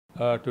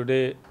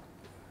Today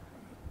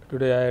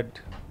I had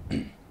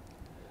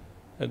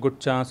a good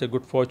chance, a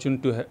good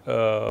fortune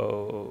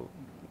to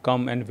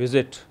come and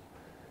visit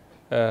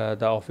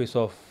the office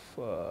of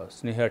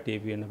Sneha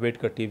TV and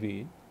Ambedkar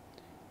TV,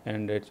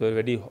 and it's a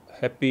very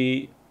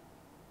happy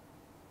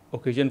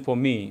occasion for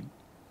me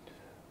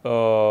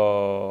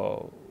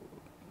uh,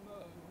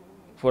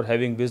 for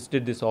having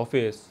visited this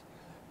office.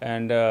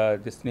 And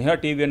the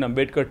Sneha TV and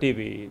Ambedkar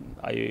TV,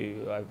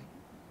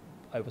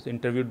 I was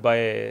interviewed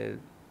by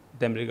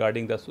them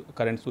regarding the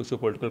current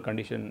socio-political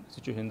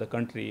situation in the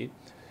country,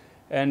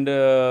 and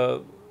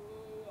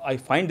I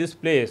find this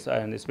place,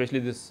 and especially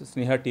this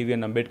Sneha TV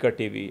and Ambedkar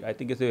TV, I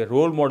think it's a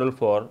role model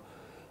for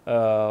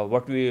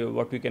what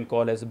we can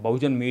call as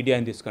Bahujan media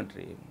in this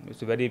country.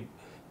 It's a very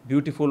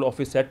beautiful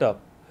office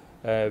setup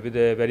with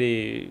a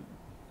very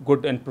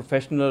good and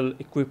professional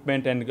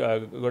equipment and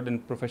good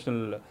and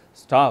professional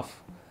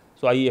staff.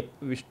 So I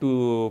wish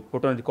to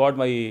put on record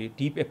my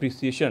deep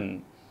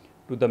appreciation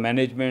to the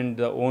management,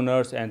 the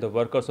owners, and the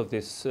workers of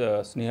this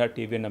Sneha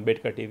TV and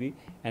Ambedkar TV,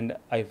 and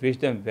I wish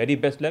them very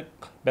best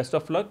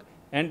of luck.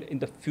 And in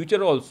the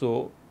future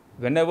also,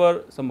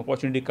 whenever some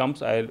opportunity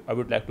comes, I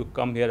would like to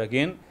come here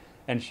again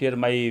and share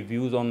my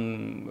views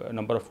on a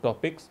number of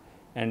topics.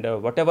 And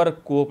whatever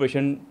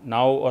cooperation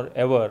now or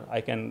ever I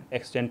can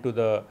extend to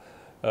the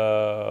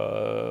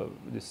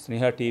this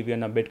Sneha TV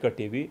and Ambedkar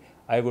TV,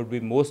 I would be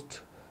most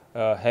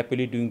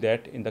happily doing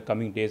that in the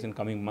coming days and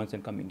coming months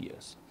and coming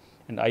years.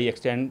 And I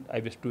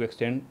wish to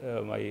extend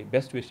my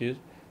best wishes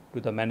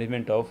to the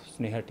management of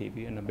Sneha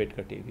TV and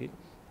Ambedkar TV,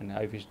 and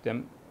I wish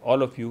them,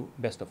 all of you,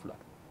 best of luck.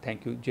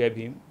 Thank you. Jai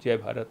Bhim, Jai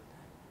Bharat,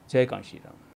 Jai Kanshi Ram.